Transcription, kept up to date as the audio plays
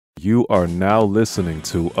You are now listening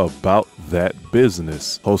to About That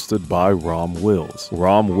Business, hosted by Rom Wills.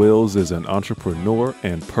 Rom Wills is an entrepreneur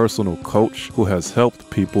and personal coach who has helped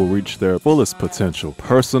people reach their fullest potential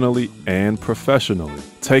personally and professionally.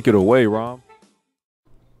 Take it away, Rom.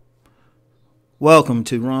 Welcome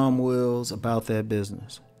to Rom Wills About That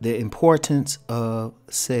Business, the importance of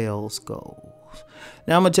sales goals.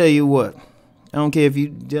 Now, I'm going to tell you what, I don't care if you're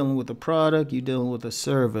dealing with a product, you're dealing with a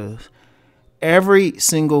service. Every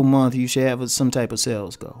single month, you should have some type of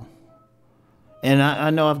sales goal. And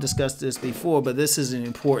I know I've discussed this before, but this is an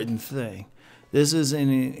important thing. This is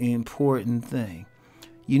an important thing.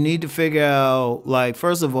 You need to figure out,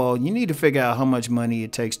 first of all, you need to figure out how much money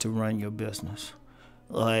it takes to run your business.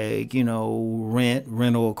 Rental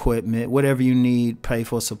equipment, whatever you need, pay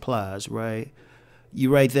for supplies, right?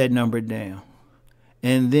 You write that number down.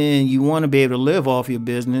 And then you want to be able to live off your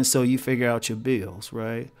business, so you figure out your bills,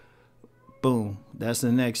 right? Boom. That's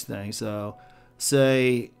the next thing. So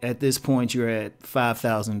say at this point you're at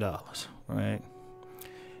 $5,000, right?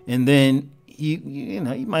 And then you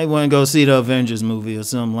might want to go see the Avengers movie or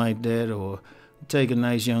something like that, or take a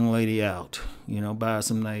nice young lady out, buy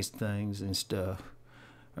some nice things and stuff,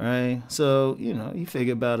 right? So, you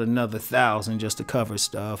figure about another $1,000 just to cover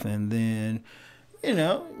stuff, and then, you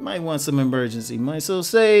might want some emergency money. So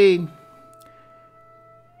say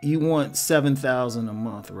you want $7,000 a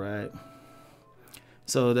month, right?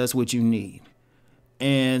 So that's what you need.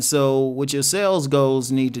 And so what your sales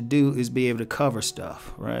goals need to do is be able to cover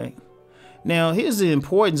stuff, right? Now, here's the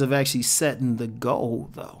importance of actually setting the goal,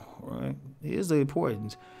 though, right? Here's the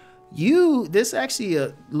importance. This actually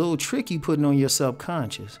a little trick you putting on your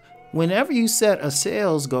subconscious. Whenever you set a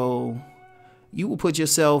sales goal, you will put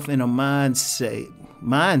yourself in a mindset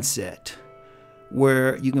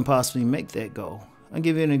where you can possibly make that goal. I'll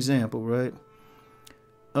give you an example, right?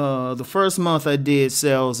 The first month I did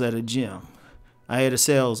sales at a gym. I had a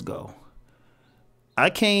sales goal. I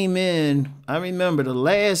came in, I remember the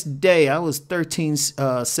last day I was 13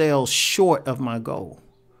 sales short of my goal.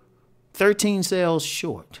 13 sales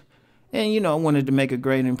short. And, I wanted to make a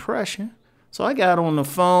great impression. So I got on the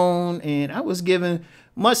phone and I was giving,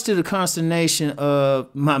 much to the consternation of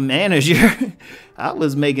my manager, I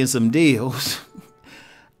was making some deals.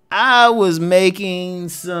 I was making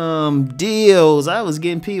some deals. I was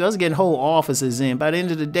getting whole offices in. By the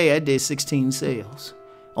end of the day, I did 16 sales.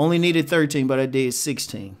 Only needed 13, but I did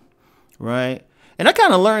 16, right? And I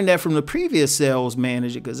kind of learned that from the previous sales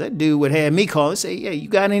manager, because that dude would have me call and say, "Yeah, you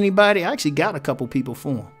got anybody?" I actually got a couple people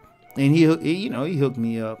for him. And he hooked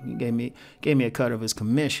me up. He gave me a cut of his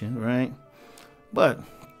commission, right? But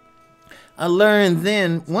I learned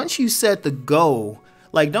then, once you set the goal,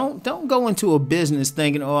 don't go into a business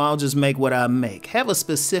thinking, "Oh, I'll just make what I make." Have a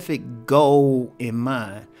specific goal in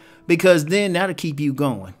mind, because then that'll keep you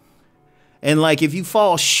going. And if you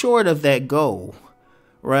fall short of that goal,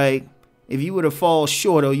 right? If you were to fall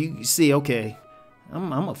short, or you see, okay, I'm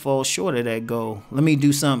gonna fall short of that goal. Let me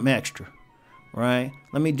do something extra, right?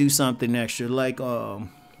 Let me do something extra.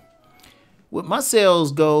 With my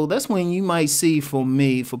sales goal, that's when you might see, for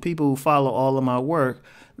me, for people who follow all of my work,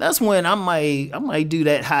 that's when I might do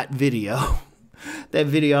that hot video. That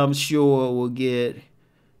video, I'm sure, will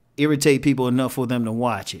irritate people enough for them to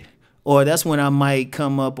watch it. Or that's when I might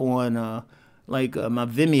come up on my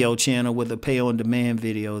Vimeo channel with a pay-on-demand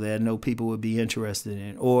video that I know people would be interested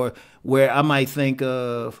in. Or where I might think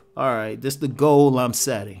of, all right, this is the goal I'm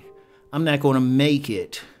setting. I'm not going to make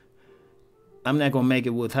it. I'm not going to make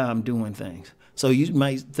it with how I'm doing things. So you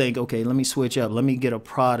might think, okay, let me switch up. Let me get a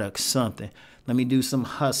product, something. Let me do some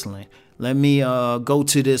hustling. Let me go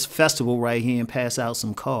to this festival right here and pass out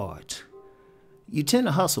some cards. You tend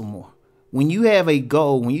to hustle more. When you have a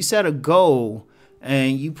goal, when you set a goal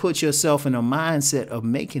and you put yourself in a mindset of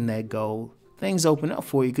making that goal, things open up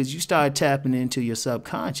for you, because you start tapping into your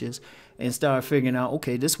subconscious and start figuring out,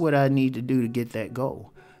 okay, this is what I need to do to get that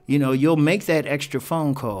goal. You'll make that extra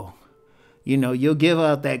phone call. You'll give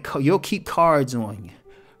out you'll keep cards on you,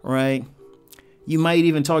 right? You might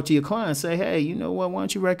even talk to your client and say, "Hey, you know what? Why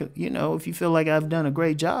don't you if you feel like I've done a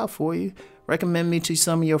great job for you, recommend me to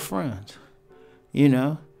some of your friends."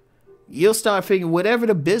 You'll start figuring whatever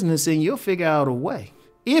the business is, you'll figure out a way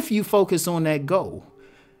if you focus on that goal.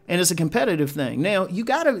 And it's a competitive thing. Now,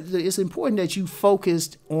 it's important that you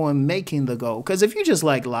focused on making the goal. Because if you just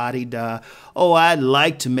la-di-da, "Oh, I'd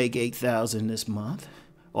like to make 8,000 this month,"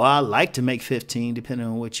 or "I'd like to make 15, depending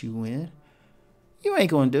on what you win," you ain't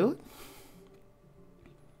going to do it.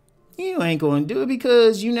 You ain't going to do it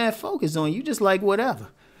because you're not focused on it. You just like whatever.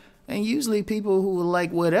 And usually people who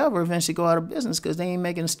like whatever eventually go out of business because they ain't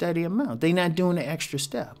making a steady amount. They're not doing the extra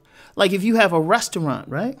step. Like if you have a restaurant,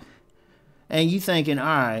 right? And you thinking, all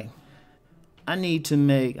right, I need to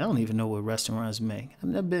make, I don't even know what restaurants make. I've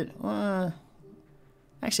never been,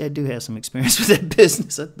 actually I do have some experience with that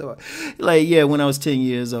business, I thought. Like, yeah, when I was 10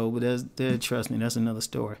 years old, but trust me, that's another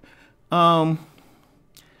story. You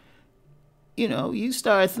know, you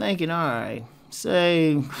start thinking, all right,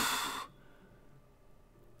 say,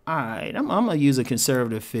 all right, I'm going to use a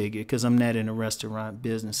conservative figure because I'm not in the restaurant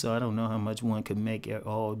business, so I don't know how much one could make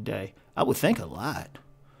all day. I would think a lot.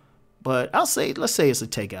 But let's say it's a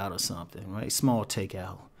takeout or something, right? Small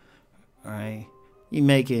takeout, right? You're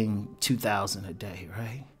making $2,000 a day,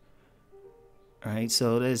 right? All right,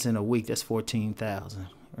 so that's in a week, that's $14,000,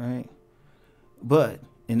 right?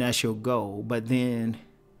 And that's your goal. But then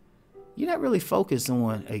you're not really focused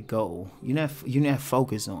on a goal. You're not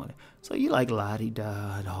focused on it. So you like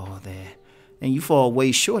la-di-da and all that. And you fall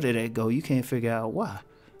way short of that goal. You can't figure out why,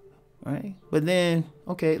 right? But then,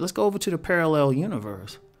 okay, let's go over to the parallel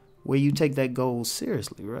universe where you take that goal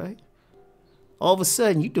seriously, right? All of a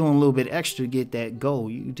sudden, you're doing a little bit extra to get that goal,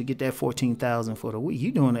 to get that $14,000 for the week.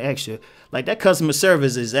 You're doing the extra. Like that customer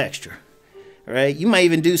service is extra, right? You might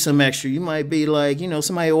even do some extra. You might be like, you know,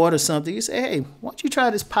 somebody orders something. You say, hey, why don't you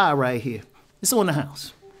try this pie right here? It's on the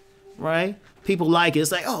house, right? People like it.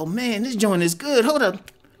 It's like, oh, man, this joint is good. Hold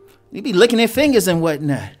up. You be licking their fingers and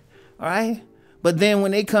whatnot, all right? But then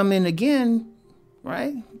when they come in again,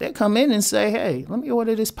 right, they come in and say, hey, let me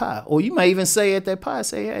order this pie. Or you might even say at that pie,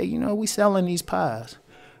 say, hey, you know, we selling these pies,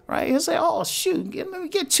 right? He'll say, oh, shoot, let me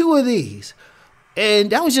get 2 of these.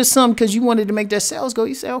 And that was just something because you wanted to make that sales go.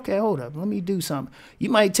 You say, okay, hold up, let me do something.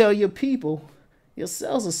 You might tell your people, your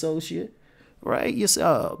sales associate, right, your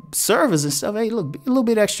servers and stuff, hey, look, be a little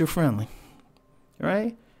bit extra friendly,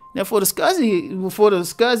 right? Now for the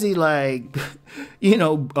scuzzy, like, you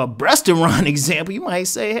know, a restaurant example, you might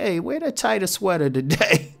say, hey, wear that tighter sweater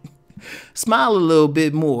today. Smile a little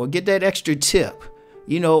bit more. Get that extra tip.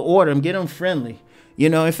 You know, order them, get them friendly. You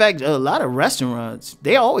know, in fact, a lot of restaurants,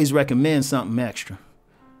 they always recommend something extra.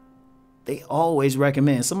 They always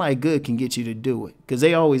recommend. Somebody good can get you to do it. Because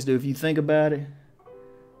they always do. If you think about it,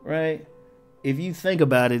 right? If you think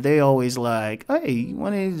about it, they always like, hey, you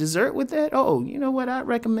want any dessert with that? Oh, you know what? I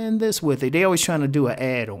recommend this with it. They always trying to do an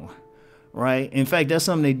add-on, right? In fact, that's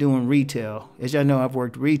something they do in retail. As y'all know, I've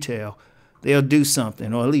worked retail. They'll do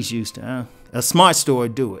something, or at least used to. A smart store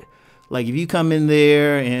do it. Like if you come in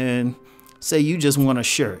there and say you just want a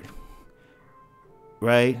shirt,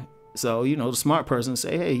 right? So, you know, the smart person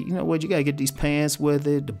say, hey, you know what? You got to get these pants with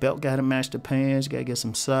it. The belt got to match the pants. You got to get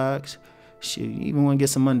some socks. Shit, you even want to get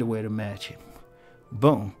some underwear to match it.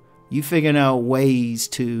 Boom. You figuring out ways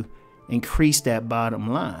to increase that bottom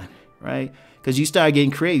line, right? Because you start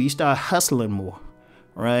getting creative. You start hustling more,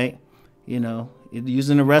 right? You know,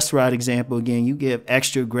 using the restaurant example again, you give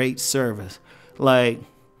extra great service. Like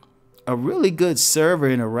a really good server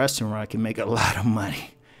in a restaurant can make a lot of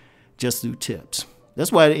money just through tips.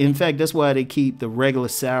 That's why, in fact, that's why they keep the regular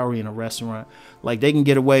salary in a restaurant. Like they can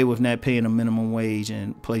get away with not paying a minimum wage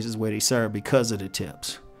in places where they serve because of the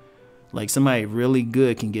tips. Like somebody really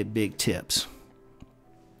good can get big tips,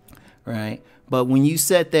 right? But when you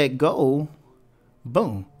set that goal,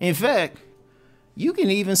 boom. In fact, you can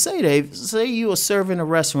even say that. Say you are serving a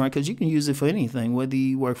restaurant, because you can use it for anything, whether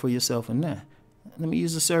you work for yourself or not. Let me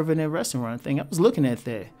use the serving in a restaurant thing. I was looking at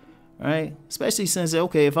that, right? Especially since,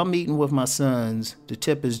 okay, if I'm eating with my sons, the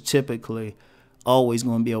tip is typically always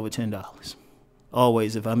going to be over $10.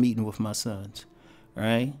 Always if I'm eating with my sons,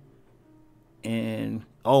 right? And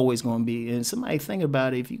always going to be, and somebody think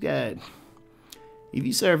about it, if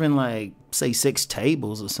you serving like, say 6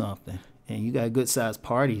 tables or something, and you got good sized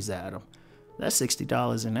parties at them, that's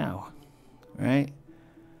 $60 an hour, right?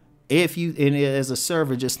 If you, and as a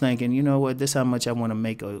server, just thinking, you know what, this is how much I want to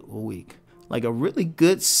make a week. Like a really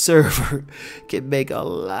good server can make a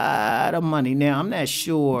lot of money. Now, I'm not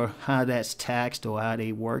sure how that's taxed or how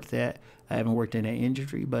they work that. I haven't worked in that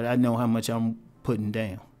industry, but I know how much I'm putting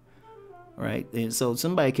down, right? And so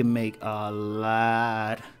somebody can make a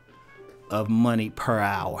lot of money per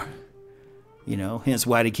hour, you know, hence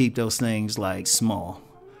why they keep those things like small,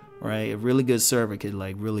 right? A really good server could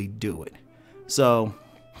like really do it. So,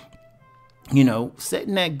 you know,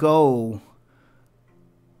 setting that goal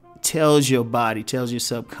tells your body, tells your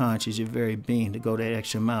subconscious, your very being to go that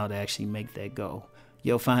extra mile to actually make that goal.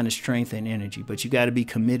 You'll find the strength and energy, but you got to be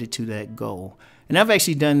committed to that goal. And I've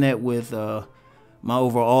actually done that with my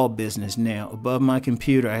overall business now. Above my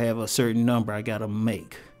computer, I have a certain number I got to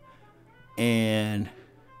make. And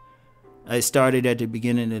I started at the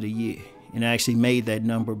beginning of the year, and I actually made that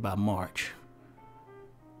number by March.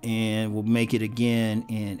 And we'll make it again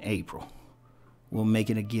in April, we'll make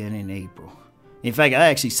it again in April. In fact, I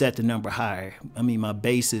actually set the number higher. I mean, my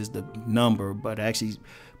base is the number, but I actually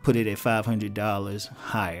put it at $500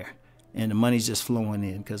 higher. And the money's just flowing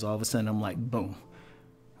in because all of a sudden I'm like, boom,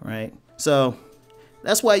 right? So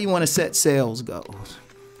that's why you want to set sales goals.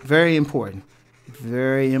 Very important.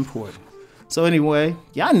 Very important. So anyway,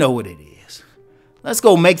 y'all know what it is. Let's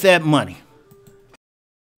go make that money.